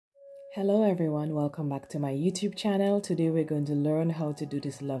Hello everyone, welcome back to my YouTube channel. Today we're going to learn how to do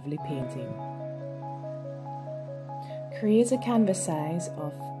this lovely painting. Create a canvas size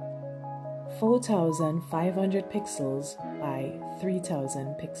of 4,500 pixels by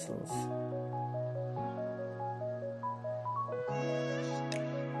 3,000 pixels.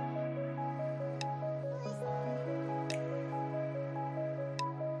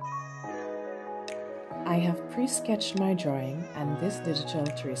 I have pre-sketched my drawing, and this digital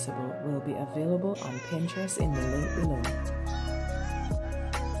traceable will be available on Pinterest in the link below.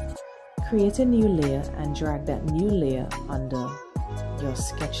 Create a new layer and drag that new layer under your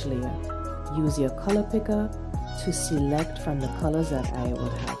sketch layer. Use your color picker to select from the colors that I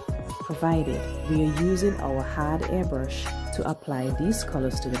would have provided. We are using our hard airbrush to apply these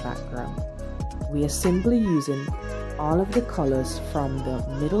colors to the background. We are simply using all of the colors from the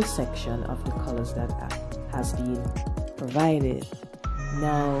middle section of the colors that has been provided.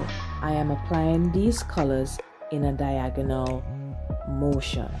 Now I am applying these colors in a diagonal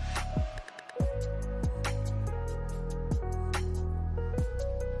motion.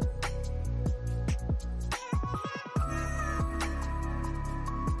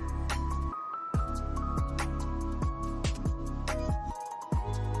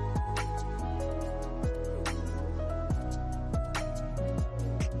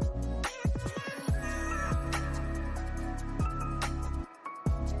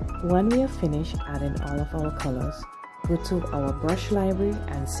 When we are finished adding all of our colors, go to our brush library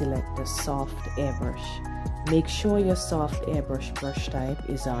and select the soft airbrush. Make sure your soft airbrush brush type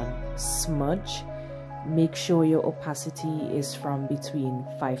is on Smudge. Make sure your opacity is from between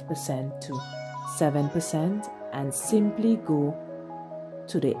 5% to 7%, and simply go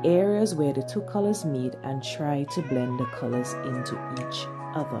to the areas where the two colors meet and try to blend the colors into each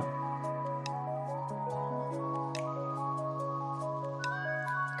other.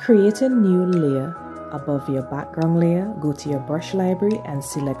 Create a new layer above your background layer. Go to your brush library and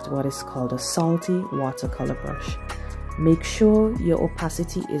select what is called a salty watercolor brush. Make sure your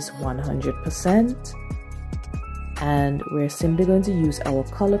opacity is 100%, and we're simply going to use our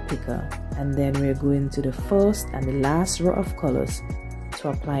color picker, and then we're going to the first and the last row of colors to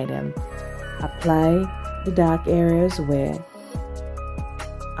apply them. Apply the dark areas where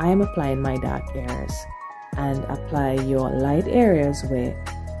I am applying my dark areas, and apply your light areas where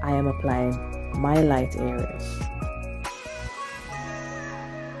I am applying my light areas.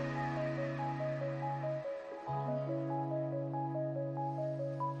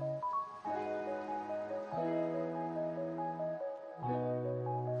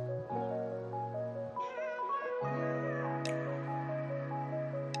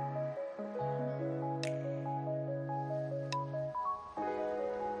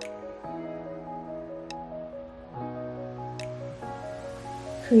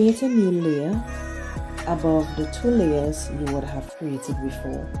 Create a new layer above the two layers you would have created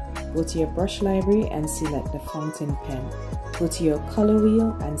before. Go to your brush library and select the fountain pen. Go to your color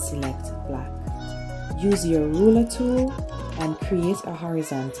wheel and select black. Use your ruler tool and create a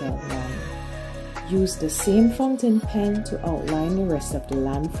horizontal line. Use the same fountain pen to outline the rest of the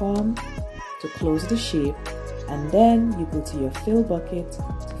landform to close the shape, and then you go to your fill bucket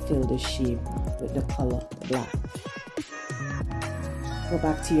to fill the shape with the color black. Go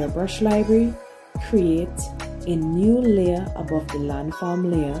back to your brush library, create a new layer above the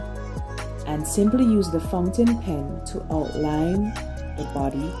landform layer, and simply use the fountain pen to outline the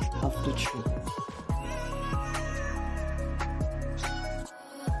body of the tree.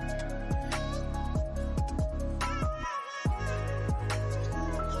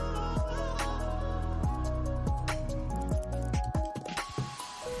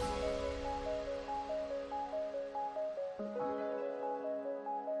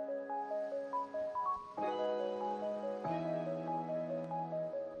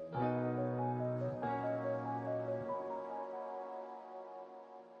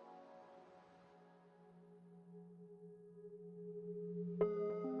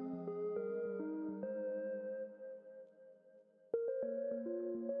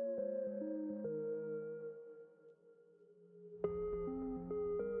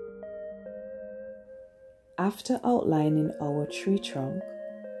 After outlining our tree trunk,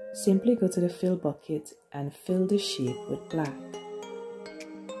 simply go to the fill bucket and fill the shape with black.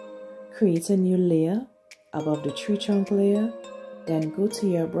 Create a new layer above the tree trunk layer, then go to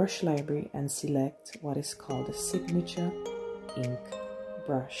your brush library and select what is called a signature ink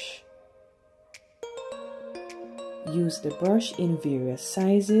brush. Use the brush in various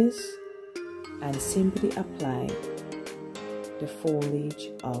sizes and simply apply the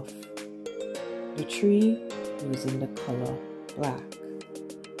foliage of the tree using the color black.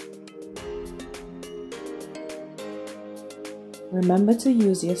 Remember to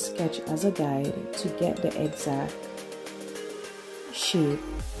use your sketch as a guide to get the exact shape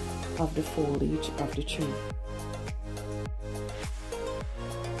of the foliage of the tree.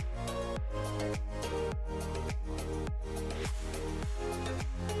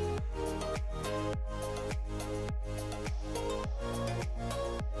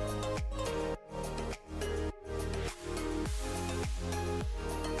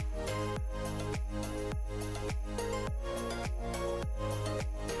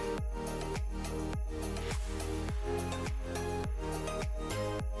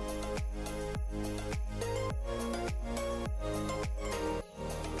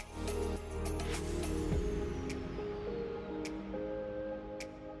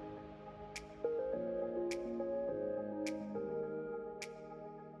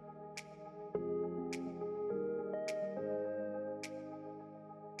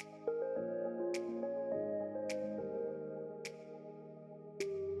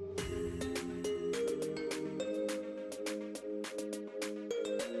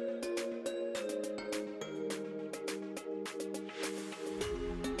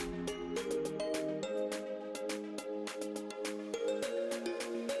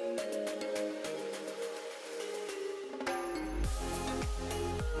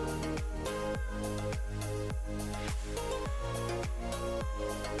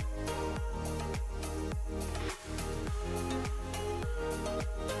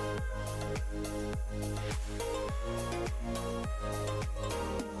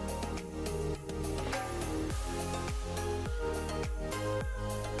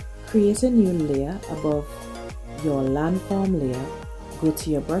 Create a new layer above your landform layer. Go to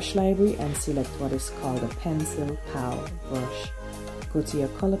your brush library and select what is called a pencil pal brush. Go to your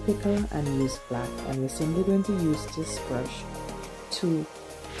color picker and use black, and we're simply going to use this brush to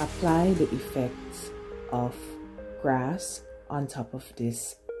apply the effects of grass on top of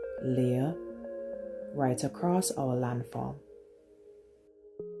this layer right across our landform.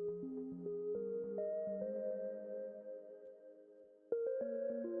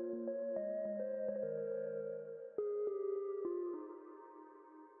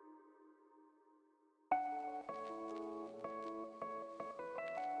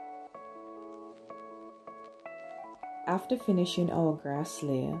 After finishing our grass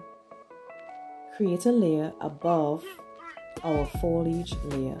layer, create a layer above our foliage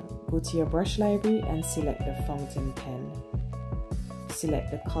layer. Go to your brush library and select the fountain pen.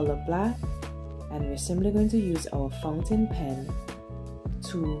 Select the color black, and we're simply going to use our fountain pen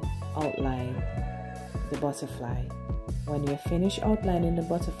to outline the butterfly. When you're finished outlining the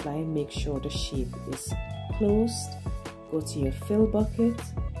butterfly, make sure the shape is closed. Go to your fill bucket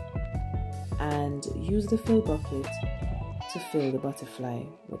and use the fill bucket to fill the butterfly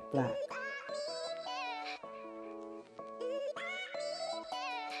with black.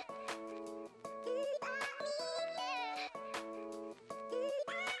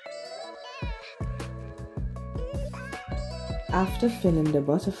 After filling the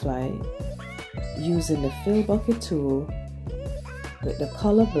butterfly, using the fill bucket tool with the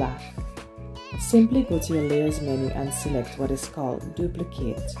color black, simply go to your layers menu and select what is called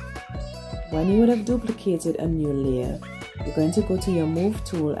duplicate. When you would have duplicated a new layer, you're going to go to your move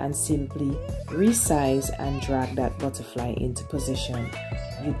tool and simply resize and drag that butterfly into position.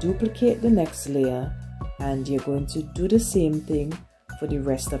 You duplicate the next layer and you're going to do the same thing for the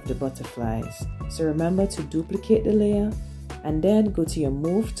rest of the butterflies. So remember to duplicate the layer and then go to your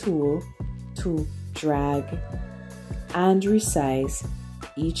move tool to drag and resize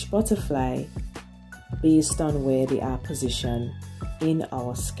each butterfly based on where they are positioned in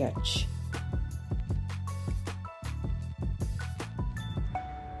our sketch.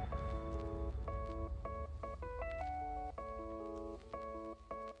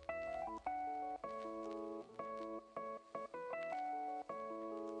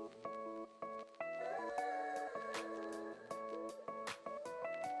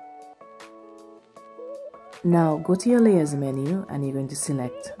 Now go to your layers menu and you're going to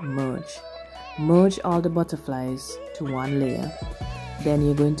select merge. Merge all the butterflies to one layer. Then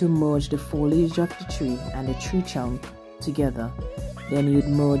you're going to merge the foliage of the tree and the tree chunk together. Then you'd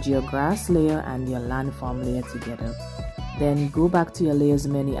merge your grass layer and your landform layer together. Then go back to your layers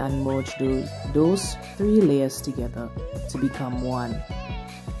menu and merge those three layers together to become one.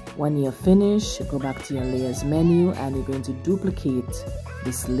 When you're finished, go back to your layers menu and you're going to duplicate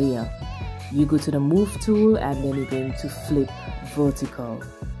this layer. You go to the move tool and then you're going to flip vertical.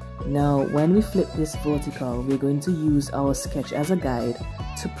 Now when we flip this vertical, we're going to use our sketch as a guide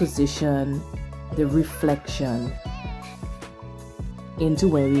to position the reflection into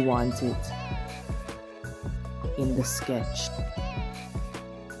where we want it in the sketch.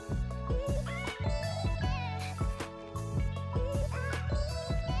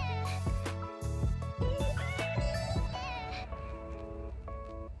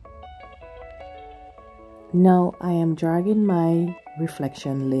 Now I am dragging my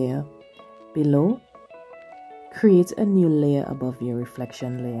reflection layer below. Create a new layer above your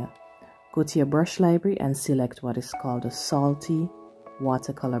reflection layer. Go to your brush library and select what is called a salty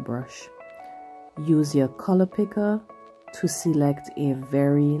watercolor brush. Use your color picker to select a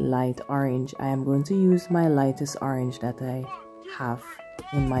very light orange. I am going to use my lightest orange that I have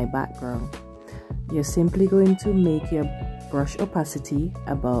in my background. You're simply going to make your brush opacity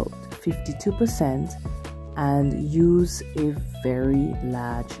about 52% and use a very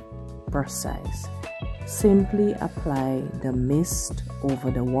large brush size. Simply apply the mist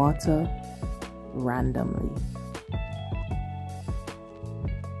over the water randomly.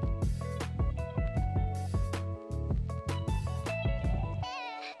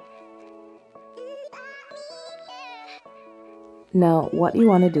 Now what you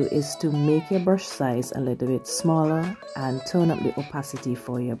want to do is to make your brush size a little bit smaller and turn up the opacity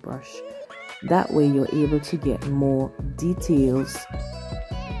for your brush. That way you're able to get more details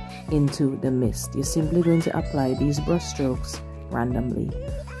into the mist. You're simply going to apply these brush strokes randomly.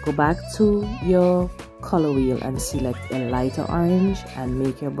 Go back to your color wheel and select a lighter orange and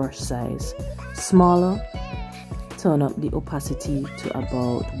make your brush size smaller. Turn up the opacity to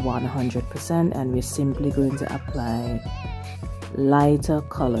about 100% and we're simply going to apply lighter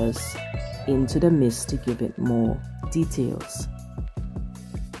colors into the mist to give it more details.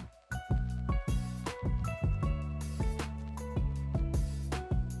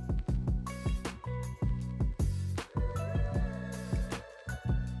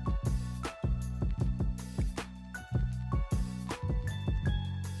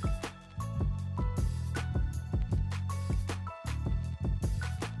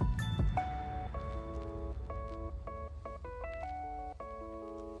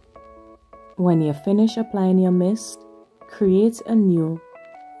 When you finish applying your mist, create a new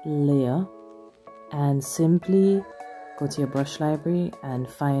layer and simply go to your brush library and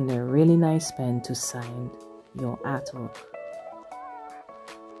find a really nice pen to sign your artwork.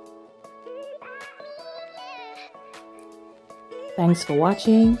 Thanks for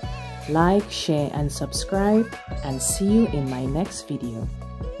watching. Like, share and subscribe, and see you in my next video.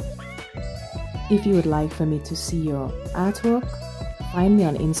 If you would like for me to see your artwork, find me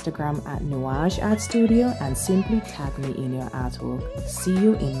on Instagram at Nuage Art Studio and simply tag me in your artwork. See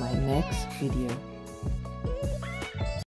you in my next video.